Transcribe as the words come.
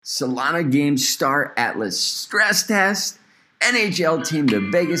Solana Games Star Atlas stress test, NHL team the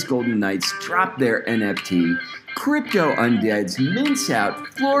Vegas Golden Knights drop their NFT, Crypto Undeads mince out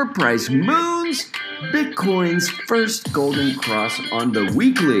floor price moons, Bitcoin's first golden cross on the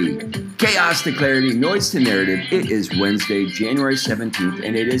weekly. Chaos to clarity, noise to narrative. It is Wednesday, January 17th,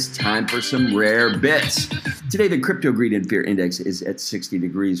 and it is time for some rare bits. Today, the Crypto Greed and Fear Index is at 60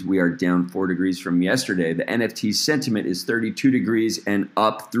 degrees. We are down 4 degrees from yesterday. The NFT sentiment is 32 degrees and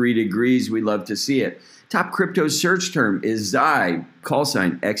up 3 degrees. We love to see it. Top crypto search term is XAI, call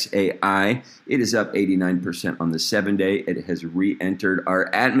sign XAI. It is up 89% on the 7-day. It has re-entered our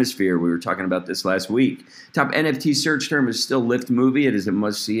atmosphere. We were talking about this last week. Top NFT search term is still Lyft Movie. It is a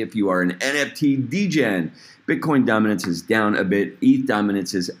must-see if you are an NFT degen. Bitcoin dominance is down a bit. ETH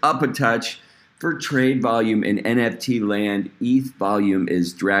dominance is up a touch. For trade volume in NFT land, ETH volume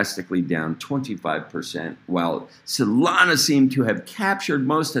is drastically down 25%, while Solana seemed to have captured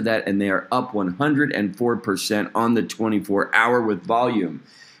most of that, and they are up 104% on the 24-hour with volume.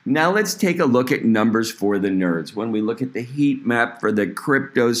 Now let's take a look at numbers for the nerds. When we look at the heat map for the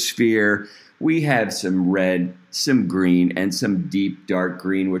cryptosphere, we have some red, some green, and some deep dark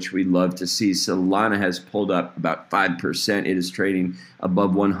green, which we love to see. Solana has pulled up about 5%. It is trading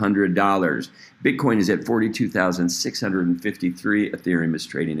above $100. Bitcoin is at 42,653. Ethereum is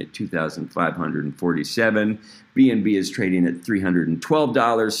trading at 2,547. BNB is trading at $312.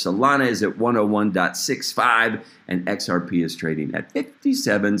 Solana is at 101.65, and XRP is trading at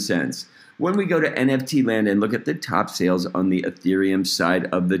 57 cents. When we go to NFT land and look at the top sales on the Ethereum side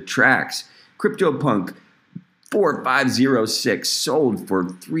of the tracks, CryptoPunk 4506 sold for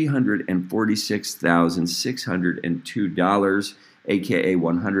 $346,602, aka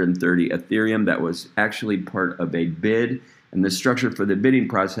 130 Ethereum. That was actually part of a bid, and the structure for the bidding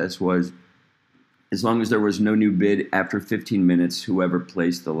process was, as long as there was no new bid after 15 minutes, whoever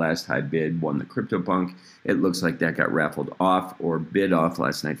placed the last high bid won the CryptoPunk. It looks like that got raffled off or bid off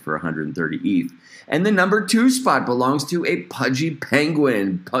last night for 130 ETH. And the number 2 spot belongs to a Pudgy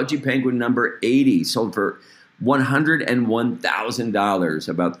Penguin. Pudgy Penguin number 80 sold for $101,000,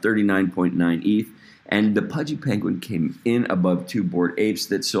 about 39.9 ETH. And the Pudgy Penguin came in above 2 Bored Apes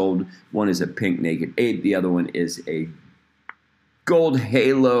that sold. One is a pink naked ape. The other one is a gold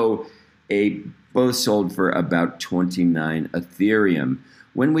halo ape. Both sold for about 29 Ethereum.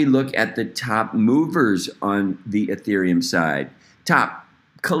 When we look at the top movers on the Ethereum side, top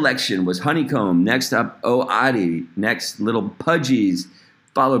collection was Honeycomb. Next up, OADI. Next, Little Pudgies,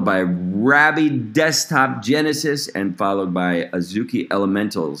 followed by Rabby Desktop Genesis, and followed by Azuki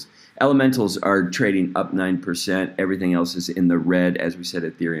Elementals. Elementals are trading up 9%. Everything else is in the red. As we said,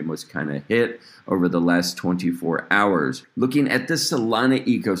 Ethereum was kind of hit over the last 24 hours. Looking at the Solana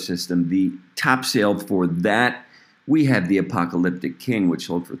ecosystem, the top sale for that, we have the Apocalyptic King, which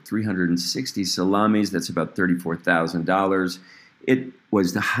sold for 360 salamis. That's about $34,000. It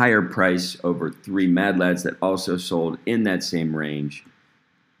was the higher price over 3 Mad Lads that also sold in that same range.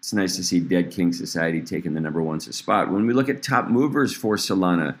 It's nice to see Dead King Society taking the number 1 spot. When we look at top movers for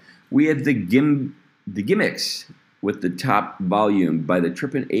Solana, we have the Gimmicks with the top volume by the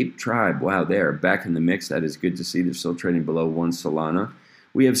Trippin' Ape Tribe. Wow, they are back in the mix. That is good to see. They're still trading below 1 Solana.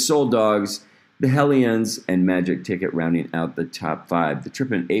 We have Soul Dogs, the Hellions, and Magic Ticket rounding out the top 5. The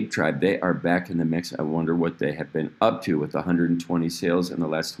Trippin' Ape Tribe, they are back in the mix. I wonder what they have been up to with 120 sales in the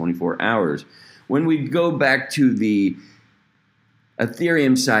last 24 hours. When we go back to the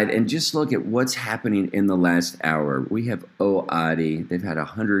Ethereum side and just look at what's happening in the last hour, we have OADI. They've had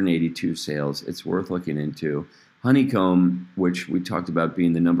 182 sales. It's worth looking into. Honeycomb, which we talked about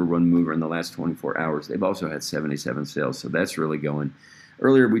being the number 1 mover in the last 24 hours, they've also had 77 sales, so that's really going.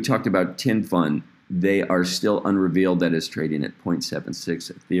 Earlier, we talked about Tin Fun. They are still unrevealed. That is trading at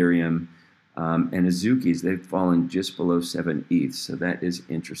 0.76 Ethereum. And Azuki's, they've fallen just below 7 ETH, so that is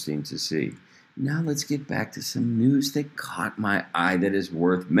interesting to see. Now let's get back to some news that caught my eye that is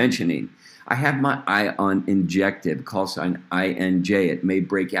worth mentioning. I have my eye on Injective, call sign INJ. It may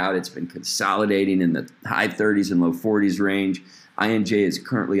break out. It's been consolidating in the high 30s and low 40s range. INJ is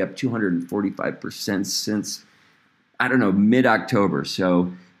currently up 245% since, I don't know, mid-October.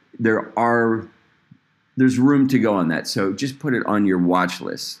 So there's room to go on that. So just put it on your watch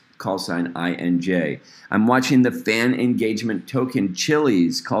list. Call sign INJ. I'm watching the fan engagement token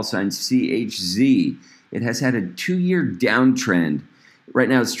Chiliz, call sign CHZ. It has had a 2-year downtrend. Right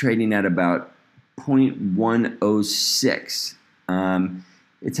now it's trading at about 0.106.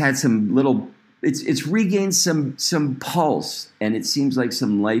 It's had some little, it's regained some pulse, and it seems like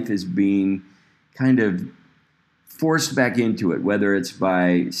some life is being kind of forced back into it, whether it's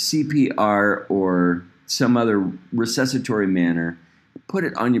by CPR or some other resuscitatory manner. put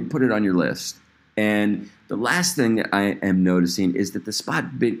it on your list. And the last thing that I am noticing is that the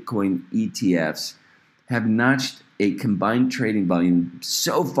spot Bitcoin ETFs have notched a combined trading volume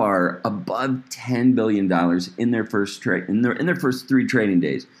so far above $10 billion in their first first 3 trading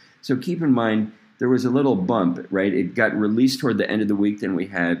days. So keep in mind, there was a little bump, right? It got released toward the end of the week. Then we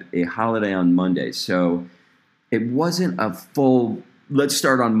had a holiday on Monday. So it wasn't a full, let's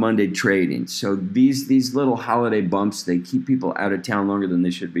start on Monday trading. So these little holiday bumps, they keep people out of town longer than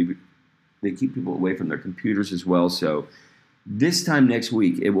they should be. They keep people away from their computers as well. So this time next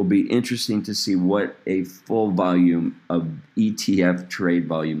week, it will be interesting to see what a full volume of ETF trade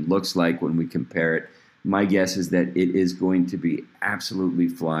volume looks like when we compare it. My guess is that it is going to be absolutely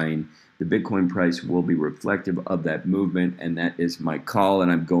flying. The Bitcoin price will be reflective of that movement, and that is my call,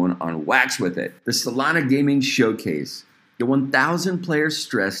 and I'm going on wax with it. The Solana Gaming Showcase, the 1,000-player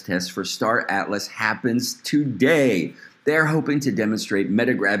stress test for Star Atlas happens today. They are hoping to demonstrate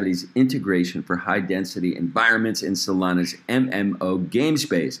MetaGravity's integration for high-density environments in Solana's MMO game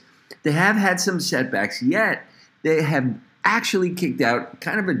space. They have had some setbacks, yet they have actually kicked out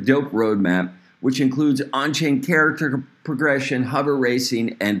kind of a dope roadmap, which includes on-chain character progression, hover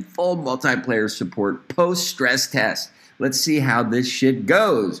racing, and full multiplayer support post-stress test. Let's see how this shit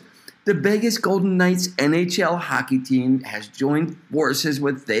goes. The Vegas Golden Knights NHL hockey team has joined forces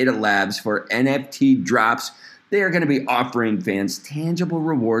with Theta Labs for NFT drops. They are going to be offering fans tangible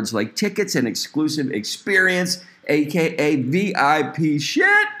rewards like tickets and exclusive experience, aka VIP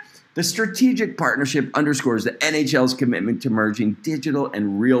shit. The strategic partnership underscores the NHL's commitment to merging digital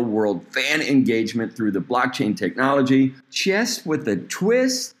and real-world fan engagement through the blockchain technology. Chest with a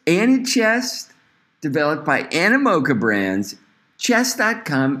twist, AnyChest, developed by Animoca Brands,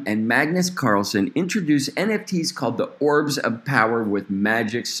 Chess.com and Magnus Carlsen introduce NFTs called the Orbs of Power with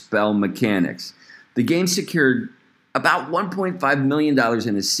magic spell mechanics. The game secured about $1.5 million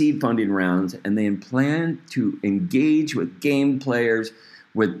in a seed funding round, and they plan to engage with game players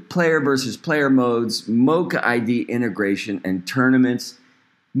with player versus player modes, Mocha ID integration, and tournaments.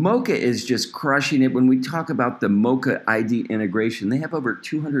 Mocha is just crushing it. When we talk about the Mocha ID integration, they have over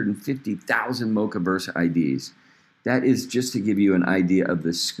 250,000 Mochaverse IDs. That is just to give you an idea of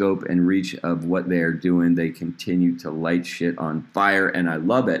the scope and reach of what they are doing. They continue to light shit on fire, and I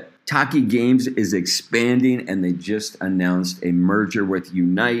love it. Taki Games is expanding, and they just announced a merger with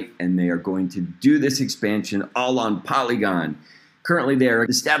Unite, and they are going to do this expansion all on Polygon. Currently, they are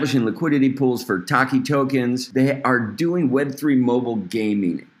establishing liquidity pools for Taki tokens. They are doing Web3 mobile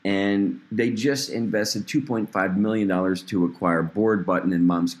gaming, and they just invested $2.5 million to acquire Board Button and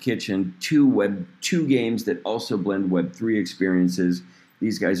Mom's Kitchen, two games that also blend Web3 experiences.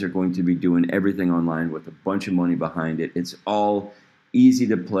 These guys are going to be doing everything online with a bunch of money behind it. It's all easy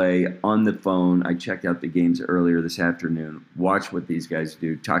to play on the phone. I checked out the games earlier this afternoon. Watch what these guys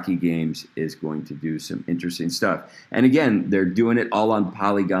do. Taki Games is going to do some interesting stuff. And again, they're doing it all on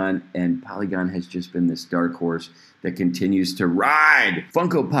Polygon, and Polygon has just been this dark horse that continues to ride.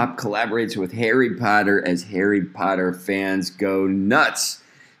 Funko Pop collaborates with Harry Potter as Harry Potter fans go nuts.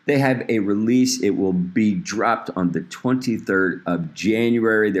 They have a release. It will be dropped on the 23rd of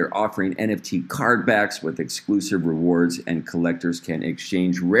January. They're offering NFT card backs with exclusive rewards, and collectors can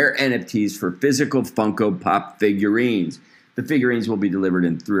exchange rare NFTs for physical Funko Pop figurines. The figurines will be delivered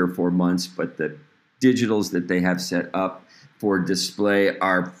in 3 or 4 months, but the digitals that they have set up for display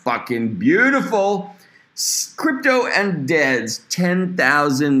are fucking beautiful. Crypto Undead's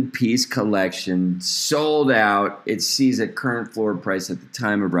 10,000 piece collection sold out. It sees a current floor price at the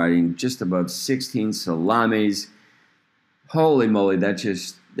time of writing just above 16 salamis. Holy moly, that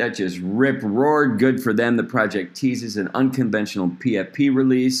just rip-roared. Good for them. The project teases an unconventional PFP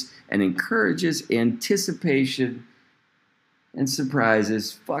release and encourages anticipation and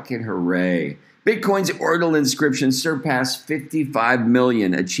surprises. Fucking hooray. Bitcoin's ordinal inscriptions surpassed 55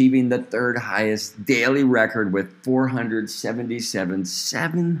 million, achieving the 3rd highest daily record with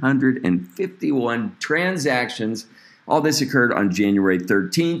 751 transactions. All this occurred on January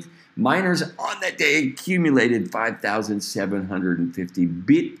 13th. Miners on that day accumulated 5,750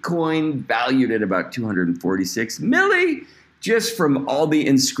 Bitcoin, valued at about 246 milli, just from all the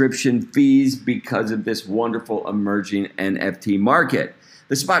inscription fees because of this wonderful emerging NFT market.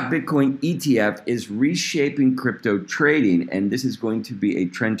 The spot Bitcoin ETF is reshaping crypto trading, and this is going to be a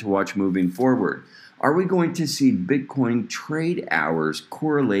trend to watch moving forward. Are we going to see Bitcoin trade hours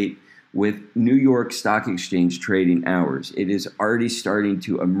correlate with New York Stock Exchange trading hours. It is already starting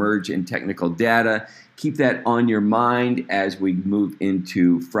to emerge in technical data. Keep that on your mind as we move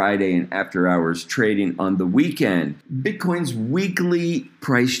into Friday and after hours trading on the weekend. Bitcoin's weekly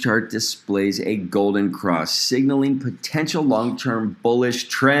price chart displays a golden cross, signaling potential long-term bullish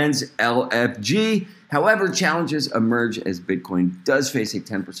trends, LFG. However, challenges emerge as Bitcoin does face a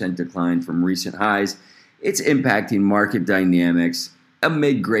 10% decline from recent highs. It's impacting market dynamics.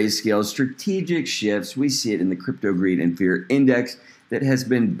 Amid grayscale strategic shifts, we see it in the Crypto Greed and Fear Index that has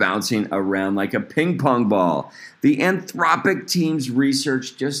been bouncing around like a ping pong ball. The Anthropic team's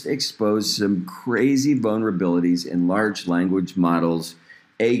research just exposed some crazy vulnerabilities in large language models,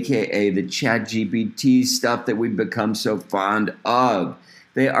 aka the ChatGPT stuff that we've become so fond of.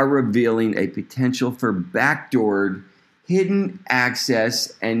 They are revealing a potential for backdoored, hidden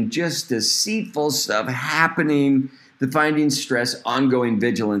access and just deceitful stuff happening. The findings stress ongoing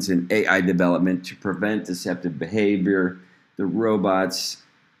vigilance in AI development to prevent deceptive behavior. The robots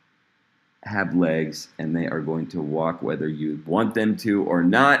have legs and they are going to walk whether you want them to or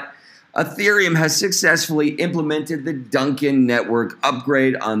not. Ethereum has successfully implemented the Duncan network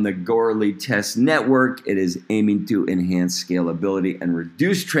upgrade on the Goerli test network. It is aiming to enhance scalability and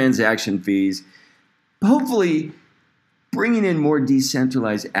reduce transaction fees, hopefully bringing in more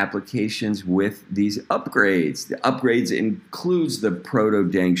decentralized applications with these upgrades. The upgrades includes the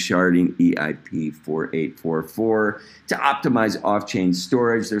proto-dank sharding EIP 4844 to optimize off-chain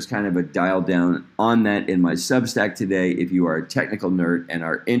storage. There's kind of a dial down on that in my Substack today if you are a technical nerd and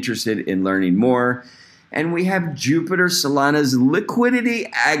are interested in learning more. And we have Jupiter, Solana's liquidity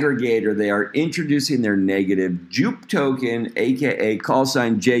aggregator. They are introducing their negative Jupe token, aka call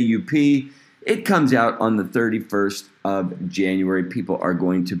sign JUP. It comes out on the 31st of January. People are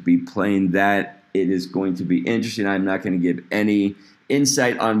going to be playing that. It is going to be interesting. I'm not going to give any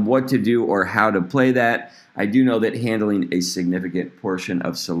insight on what to do or how to play that. I do know that handling a significant portion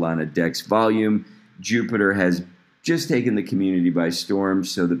of Solana DEX volume, Jupiter has just taken the community by storm.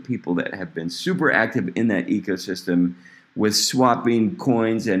 So the people that have been super active in that ecosystem with swapping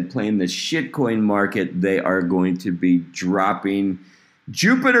coins and playing the shitcoin market, they are going to be dropping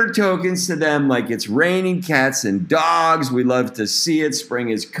Jupiter tokens to them like it's raining cats and dogs. We love to see it. Spring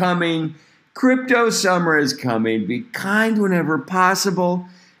is coming. Crypto summer is coming. Be kind whenever possible.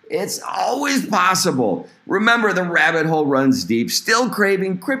 It's always possible. Remember, the rabbit hole runs deep. Still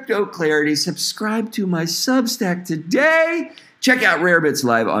craving crypto clarity? Subscribe to my Substack today. Check out Rarebits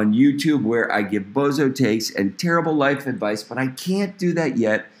Live on YouTube where I give bozo takes and terrible life advice, but I can't do that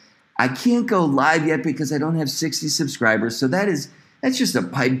yet. I can't go live yet because I don't have 60 subscribers, so that's just a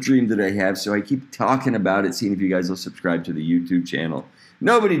pipe dream that I have, so I keep talking about it, seeing if you guys will subscribe to the YouTube channel.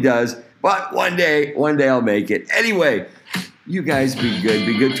 Nobody does, but one day I'll make it. Anyway, you guys be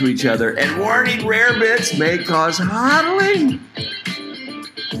good to each other, and warning, rare bits may cause hodling.